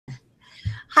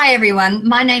Hi everyone,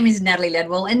 my name is Natalie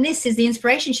Ledwell and this is The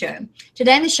Inspiration Show.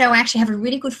 Today on the show I actually have a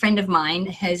really good friend of mine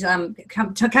who's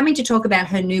coming to talk about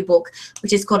her new book,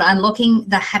 which is called Unlocking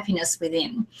the Happiness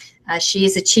Within. She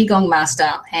is a Qigong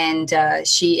master and a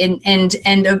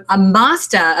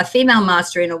master, a female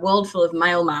master in a world full of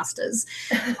male masters.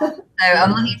 So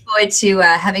I'm looking forward to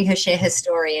having her share her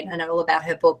story and all about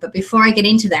her book. But before I get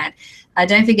into that,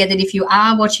 don't forget that if you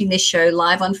are watching this show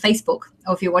live on Facebook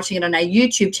or if you're watching it on our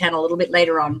YouTube channel a little bit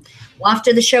later on,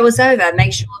 after the show is over,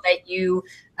 make sure that you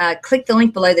click the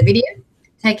link below the video,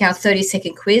 take our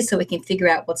 30-second quiz so we can figure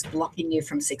out what's blocking you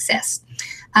from success.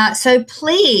 So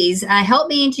please help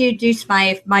me introduce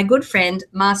my good friend,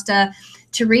 Master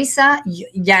Teresa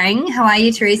Yeung. How are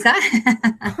you, Teresa?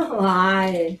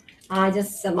 Hi.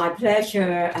 Just my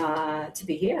pleasure to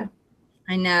be here.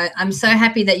 I know. I'm so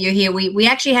happy that you're here. We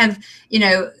actually have,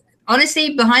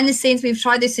 honestly, behind the scenes, we've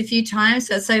tried this a few times.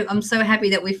 So I'm so happy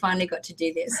that we finally got to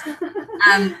do this.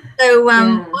 What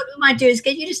we might do is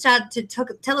get you to start to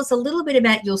tell us a little bit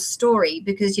about your story,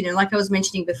 because, like I was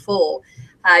mentioning before,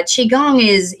 Qigong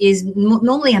is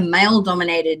normally a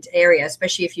male-dominated area,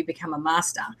 especially if you become a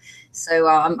master. So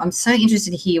I'm so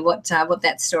interested to hear what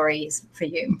that story is for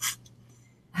you.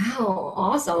 Wow,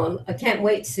 awesome. I can't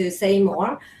wait to say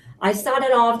more. I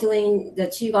started off doing the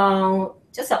Qigong,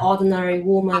 just an ordinary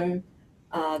woman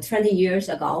 20 years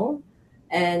ago.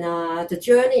 And the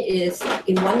journey is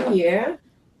in 1 year,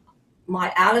 my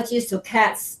allergies to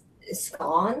cats is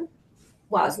gone.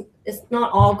 Well, it's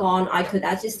not all gone. I could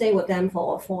actually stay with them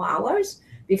for 4 hours.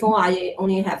 Before I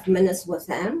only have minutes with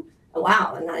them.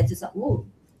 Wow. And I just thought, ooh,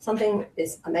 something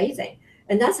is amazing.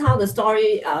 And that's how the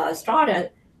story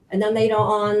started. And then later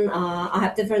on, I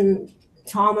have different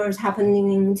traumas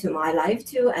happening to my life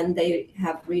too, and they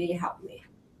have really helped me.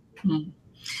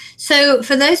 So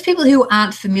for those people who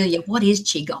aren't familiar, what is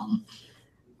Qigong?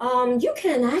 You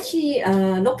can actually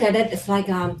look at it as like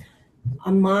a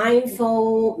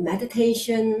mindful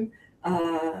meditation.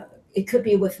 It could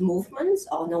be with movements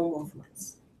or no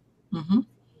movements.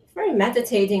 Very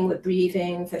meditating with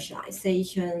breathing,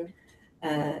 visualization.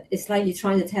 It's like you're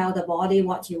trying to tell the body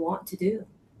what you want to do,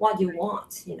 what you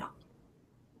want,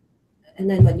 And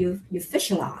then when you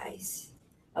visualize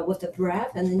with the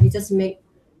breath, and then you just make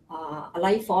a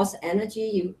life force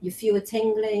energy, you feel it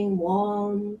tingling,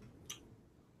 warm,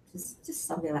 just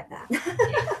something like that.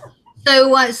 So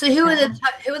who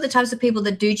are the types of people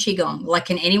that do Qigong? Like,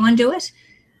 can anyone do it?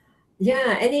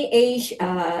 Yeah, any age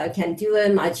can do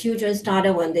it. My children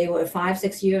started when they were 5,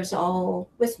 6 years old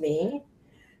with me,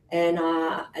 and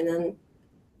then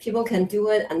people can do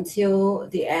it until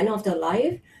the end of their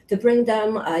life to bring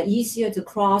them easier to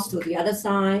cross to the other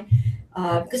side,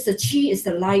 because the Qi is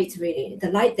the light, really.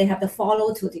 The light they have to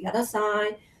follow to the other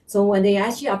side. So when they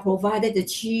actually are provided the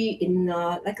Qi in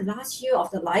like last year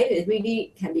of the life, it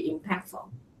really can be impactful.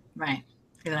 Right,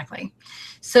 exactly.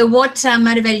 So what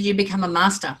motivated you to become a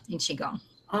master in Qigong?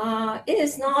 It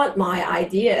is not my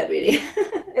idea, really.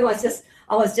 I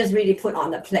was just really put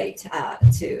on the plate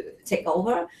to take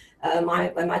over.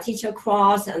 When my teacher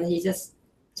crossed and he just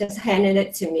handed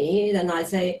it to me, then I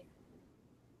say,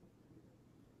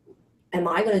 am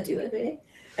I going to do it, really?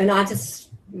 And I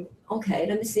just, okay,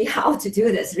 let me see how to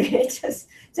do this, really.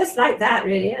 Just like that,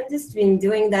 really. I've just been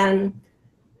doing them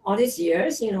all these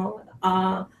years,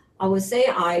 I would say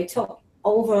I took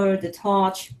over the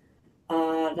torch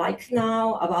like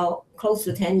now about close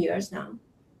to 10 years now.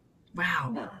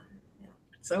 Wow.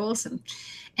 So awesome.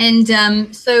 And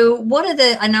so what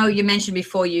are I know you mentioned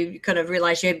before you kind of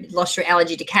realized you had lost your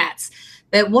allergy to cats,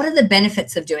 but what are the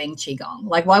benefits of doing Qigong?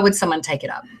 Like, why would someone take it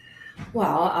up?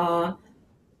 Well,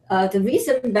 the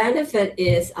recent benefit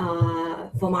is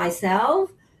for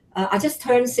myself. I just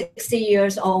turned 60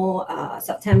 years old,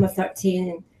 September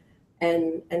 13,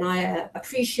 and I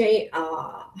appreciate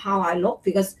how I look,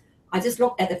 because I just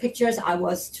look at the pictures I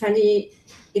was 20,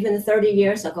 even 30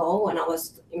 years ago when I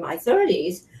was in my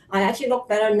 30s. I actually look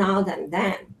better now than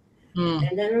then.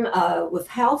 And then with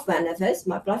health benefits,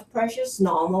 my blood pressure is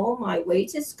normal, my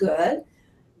weight is good,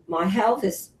 my health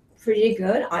is pretty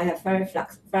good. I have very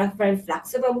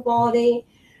flexible body.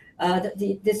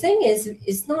 The thing is,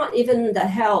 it's not even the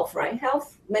health, right?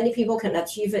 Health, many people can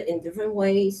achieve it in different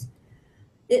ways.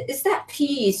 It's that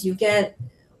peace you get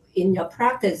in your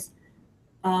practice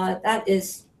that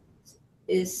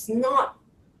is not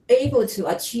able to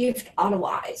achieve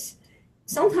otherwise.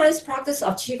 Sometimes practice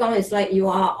of Qigong is like you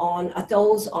are on a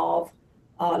dose of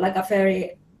like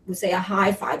we say a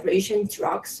high vibration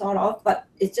drug sort of, but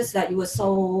it's just that you were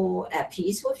so at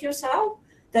peace with yourself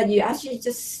that you actually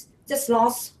just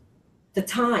lost the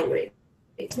time, really.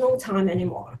 It's no time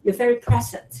anymore. You're very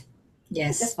present.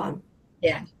 Yes. That's fun.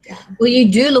 Yeah. Yeah. Well,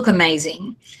 you do look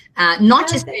amazing. Not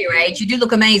just for Thank your you. age, you do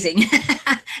look amazing.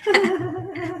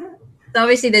 So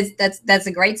obviously that's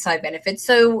a great side benefit.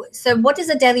 So what does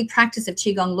a daily practice of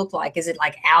Qigong look like? Is it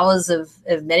like hours of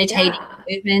meditating Yeah.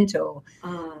 movement or?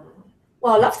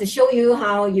 Well, I'd love to show you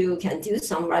how you can do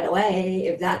some right away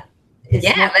if that is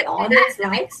Yeah, what the let's do that. audience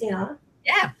likes, you know.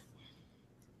 Yeah.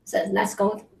 So let's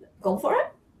go for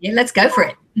it. Yeah, let's go for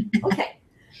it. Okay.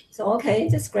 So okay,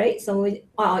 that's great. So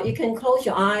you can close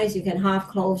your eyes, you can half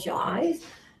close your eyes,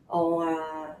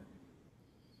 or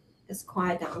just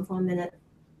quiet down for a minute.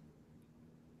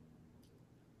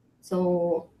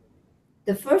 So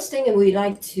the first thing we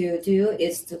like to do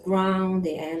is to ground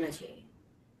the energy.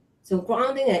 So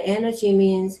grounding the energy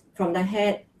means from the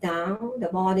head down, the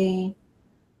body.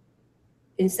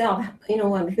 Instead of,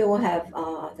 when people have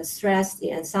the stress,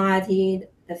 the anxiety,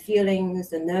 the feelings,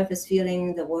 the nervous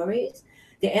feeling, the worries,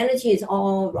 the energy is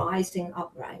all rising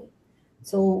up, right?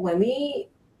 So when we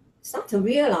start to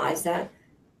realize that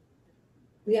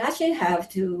we actually have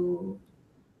to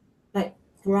like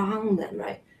ground them,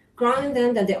 right? Ground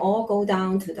them that they all go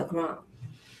down to the ground.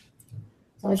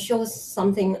 So it shows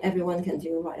something everyone can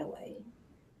do right away.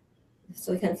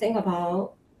 So you can think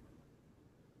about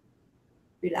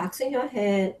relaxing your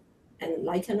head and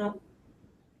lighten up.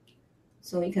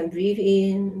 So you can breathe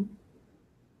in,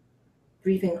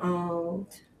 breathing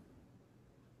out.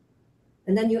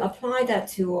 And then you apply that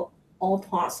to all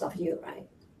parts of you, right?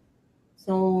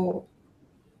 So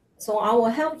I will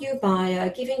help you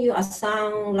by giving you a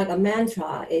sound like a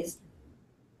mantra is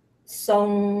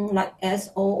song, like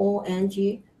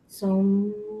SOONG,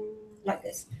 song, like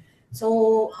this.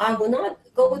 So I will not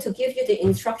go to give you the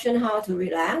instruction how to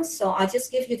relax. So I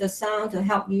just give you the sound to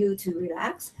help you to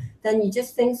relax. Then you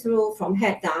just think through from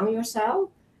head down yourself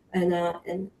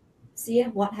and see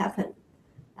what happened.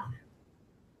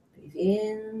 Breathe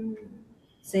in,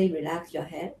 say relax your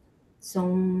head.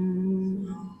 Song,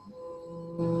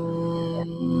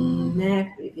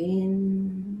 neck, breathe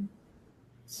in.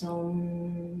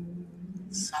 Song,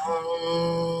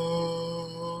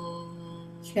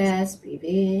 chest, breathe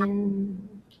in.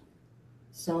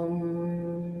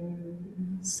 Song,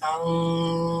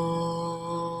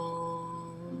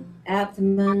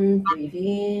 abdomen, breathe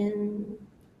in.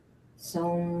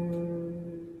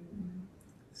 Song.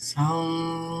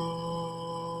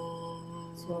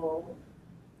 So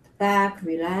back,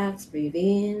 relax, breathe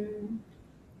in.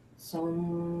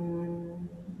 Song.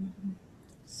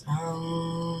 So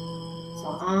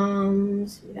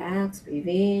arms, relax, breathe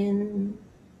in.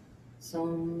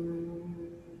 Song.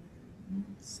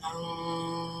 So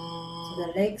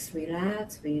the legs,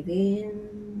 relax, breathe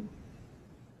in.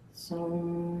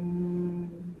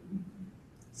 Song.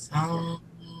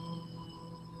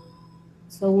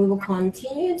 So we will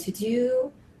continue to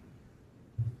do.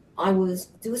 I will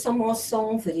do some more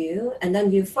song for you, and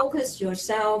then you focus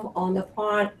yourself on the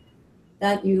part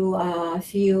that you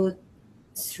feel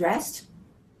stressed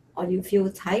or you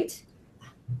feel tight.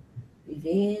 Breathe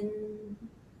in.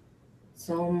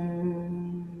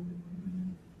 Song.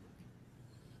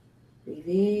 Breathe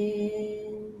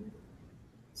in.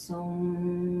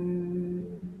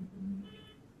 Song.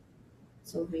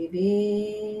 So breathe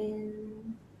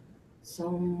in.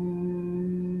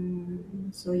 Song.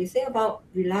 So you think about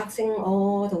relaxing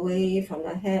all the way from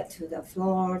the head to the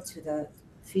floor to the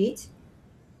feet.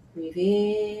 Breathe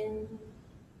in.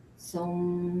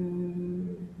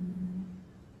 Song.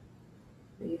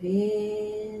 Breathe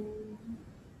in.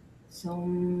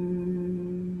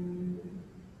 Song.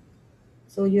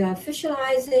 So you are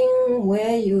visualizing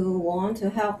where you want to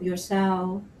help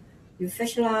yourself. You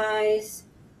visualize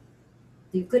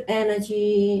the good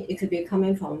energy. It could be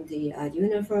coming from the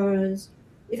universe,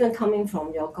 even coming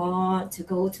from your God to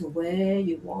go to where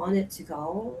you want it to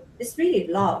go. It's really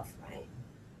love, right?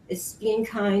 It's being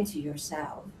kind to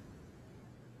yourself.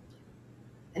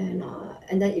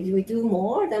 And then if we do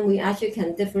more, then we actually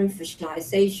can different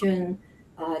visualization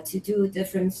to do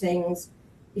different things,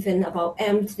 even about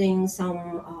emptying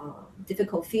some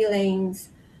difficult feelings,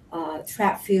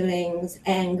 trapped feelings,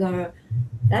 anger,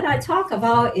 that I talk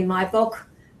about in my book,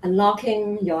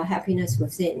 Unlocking Your Happiness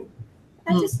Within.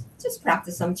 I just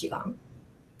practice some Qigong.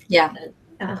 Yeah.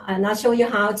 And I'll show you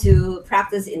how to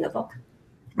practice in the book.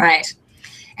 Right.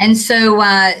 And so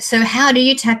how do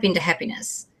you tap into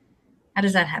happiness? How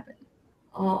does that happen?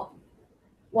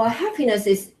 Well, happiness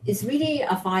is really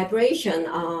a vibration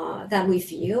that we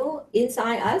feel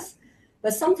inside us,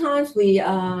 but sometimes we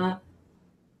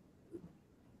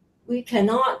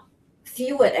cannot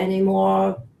feel it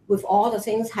anymore with all the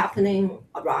things happening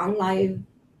around life.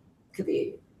 Could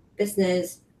be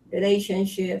business,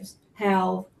 relationships,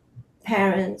 health,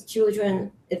 parents,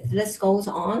 children, if this goes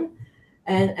on.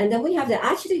 And then we have to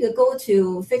actually go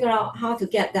to figure out how to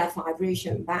get that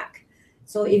vibration back.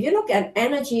 So if you look at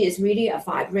energy, is really a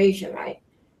vibration, right?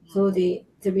 So the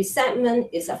resentment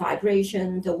is a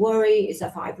vibration, the worry is a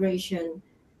vibration,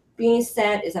 being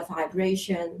sad is a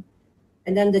vibration,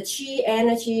 and then the chi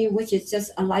energy, which is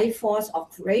just a life force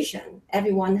of creation,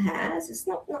 everyone has. It's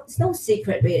no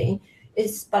secret really.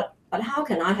 But how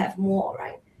can I have more,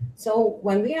 right? So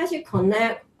when we actually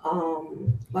connect,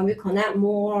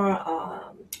 more,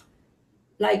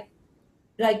 like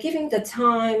giving the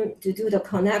time to do the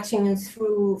connection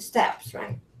through steps,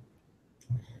 right?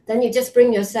 Then you just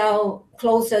bring yourself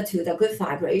closer to the good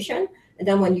vibration, and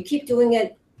then when you keep doing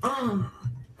it,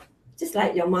 just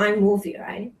like your mind movie,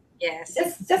 right? Yes.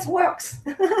 Just works.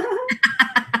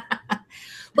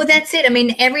 Well, that's it. I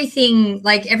mean, everything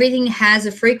has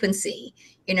a frequency.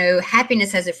 You know,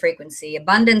 happiness has a frequency,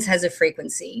 abundance has a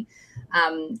frequency.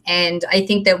 And I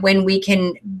think that when we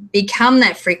can become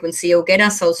that frequency or get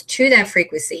ourselves to that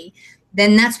frequency,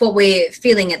 then that's what we're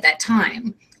feeling at that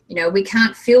time. You know, we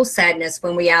can't feel sadness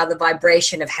when we are the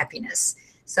vibration of happiness.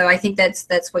 So I think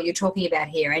that's what you're talking about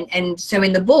here. And so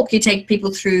in the book, you take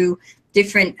people through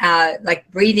different like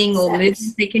breathing or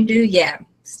movements they can do. Yeah.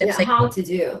 Steps. Yeah, how to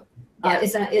do. Yeah.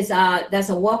 There's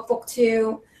a workbook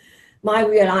too. My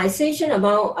realization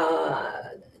about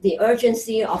the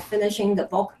urgency of finishing the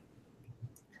book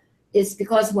is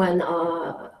because when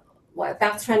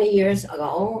back 20 years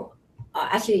ago,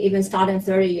 actually even starting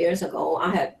 30 years ago,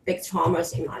 I had big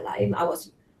traumas in my life. I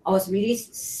was really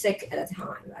sick at the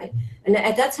time, right? And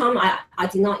at that time, I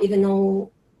did not even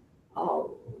know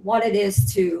what it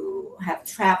is to have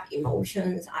trapped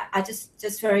emotions. I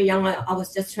just very young. I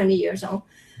was just 20 years old.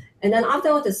 And then after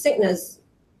all the sickness,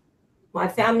 my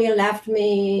family left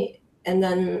me, and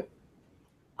then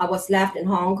I was left in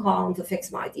Hong Kong to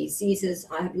fix my diseases.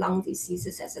 I have lung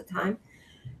diseases at the time.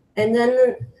 And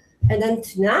then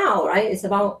to now, right, it's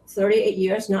about 38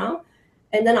 years now.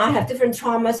 And then I have different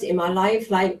traumas in my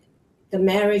life, like the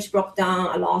marriage broke down,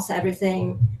 I lost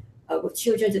everything, with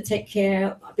children to take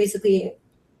care, basically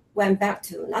went back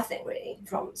to nothing really,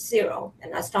 from zero.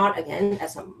 And I start again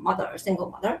as a mother, a single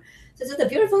mother. So the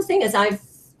beautiful thing is I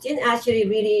didn't actually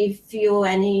really feel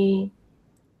any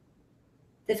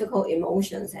difficult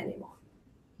emotions anymore.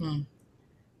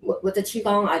 With the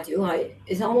Qigong I do,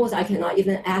 it's almost I cannot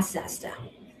even access them.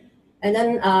 And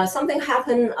then something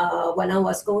happened when I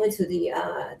was going to the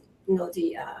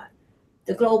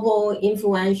global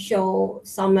influential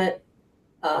summit.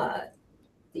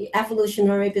 The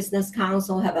Evolutionary Business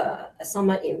Council have a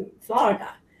summit in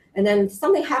Florida, and then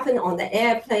something happened on the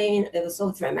airplane. It was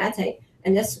so dramatic,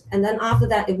 and then after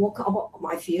that, it woke up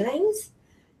my feelings,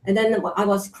 and then I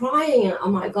was crying. Oh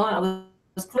my God, I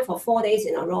was crying for 4 days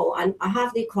in a row, and I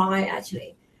hardly cry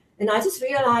actually, and I just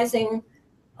realizing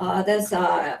there's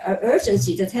an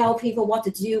urgency to tell people what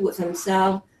to do with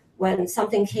themselves when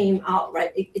something came out,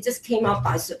 right? It just came out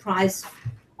by surprise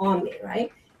on me,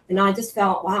 right? And I just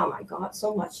felt, wow, my God,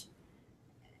 so much.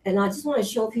 And I just want to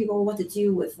show people what to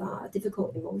do with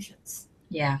difficult emotions.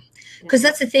 Yeah, because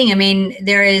that's the thing. I mean,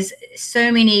 there is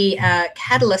so many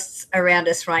catalysts around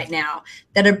us right now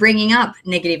that are bringing up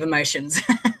negative emotions.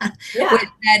 Yeah.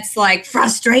 That's like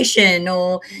frustration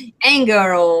or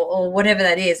anger or whatever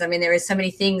that is. I mean, there are so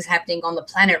many things happening on the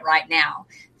planet right now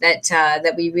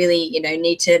that we really,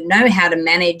 need to know how to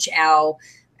manage our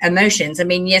emotions. I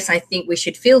mean, yes, I think we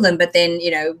should feel them, but then,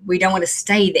 we don't want to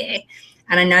stay there.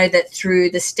 And I know that through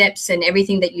the steps and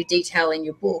everything that you detail in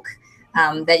your book,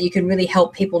 that you can really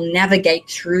help people navigate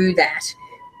through that,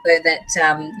 so that,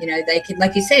 they can,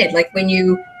 like you said, like when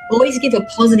you always give a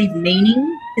positive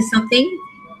meaning to something,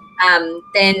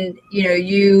 then,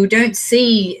 you don't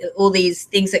see all these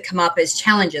things that come up as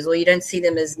challenges, or you don't see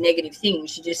them as negative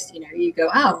things. You just, you go,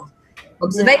 oh,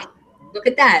 observation, look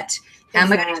at that. How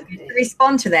am I going to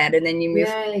respond to that? And then you move.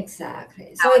 Yeah,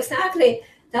 exactly. So exactly,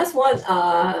 that's what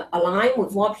align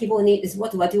with what people need is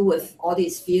what do I do with all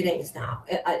these feelings now?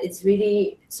 It's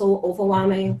really so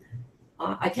overwhelming.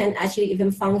 I can't actually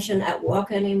even function at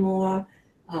work anymore.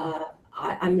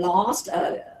 I'm lost.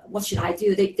 What should I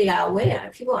do? They are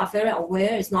aware. People are very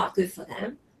aware it's not good for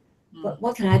them. But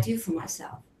what can I do for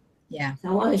myself? Yeah. So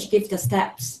I want to give the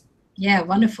steps. Yeah,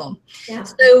 wonderful. Yeah.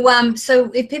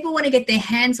 So if people want to get their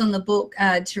hands on the book,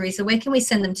 Teresa, where can we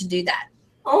send them to do that?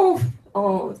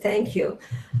 Oh, thank you.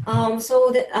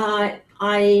 So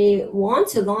I want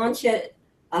to launch it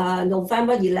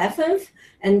November 11th,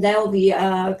 and there will be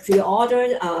a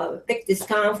pre-order, big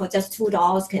discount for just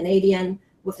 $2 Canadian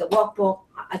with the workbook.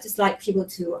 I just like people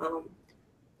to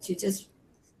just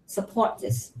support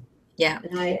this. Yeah.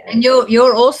 And And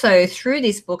you're also through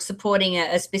this book supporting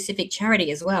a specific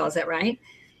charity as well. Is that right?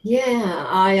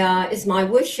 Yeah, it's my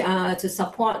wish to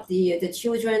support the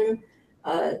children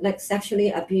like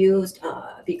sexually abused,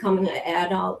 becoming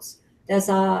adults. There's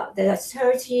a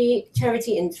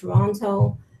charity in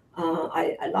Toronto.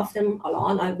 I love them a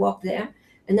lot. I work there,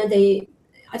 and then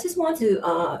I just want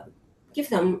to give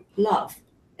them love.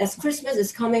 As Christmas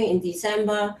is coming in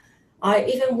December, I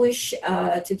even wish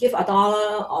to give $1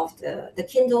 of the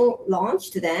Kindle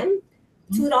launch to them.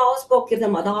 $2 book, give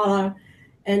them $1.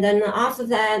 And then after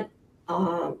that,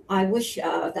 I wish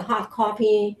the hard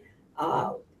copy,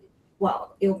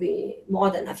 well, it'll be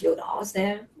more than a few dollars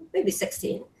there, maybe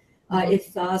 16.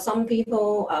 If some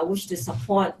people wish to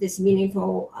support this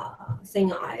meaningful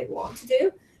thing I want to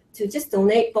do, to just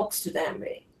donate books to them,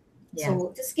 really. Yeah.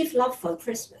 So just give love for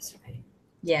Christmas, right?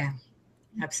 Yeah,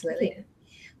 absolutely.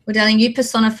 Well, darling, you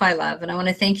personify love, and I want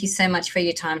to thank you so much for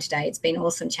your time today. It's been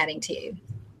awesome chatting to you.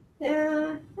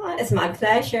 Yeah, it's my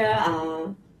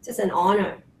pleasure. Just an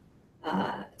honor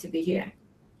to be here.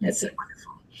 That's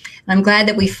wonderful. I'm glad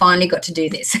that we finally got to do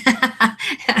this.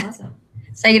 Awesome.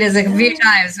 Say it as a few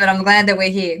times, but I'm glad that we're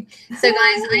here. So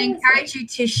guys, I encourage you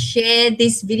to share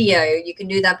this video. You can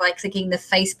do that by clicking the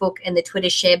Facebook and the Twitter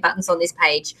share buttons on this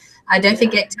page. Don't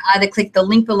forget to either click the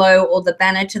link below or the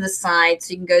banner to the side,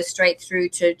 so you can go straight through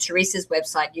to Teresa's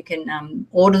website. You can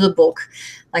order the book.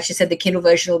 Like she said, the Kindle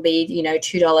version will be,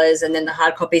 $2, and then the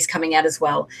hard copy is coming out as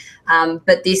well.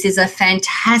 But this is a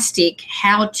fantastic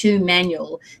how-to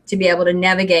manual to be able to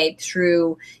navigate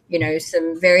through,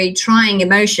 some very trying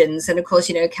emotions. And of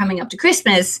course, coming up to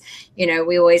Christmas,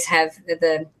 we always have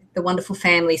the wonderful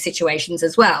family situations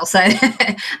as well. So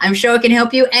I'm sure it can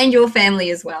help you and your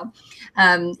family as well.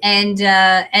 And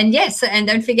yes, and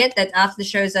don't forget that after the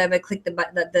show's over, click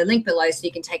the link below so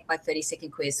you can take my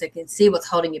 30-second quiz so you can see what's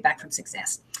holding you back from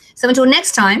success. So until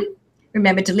next time,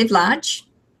 remember to live large,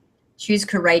 choose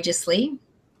courageously,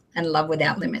 and love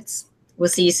without limits. We'll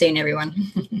see you soon,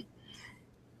 everyone.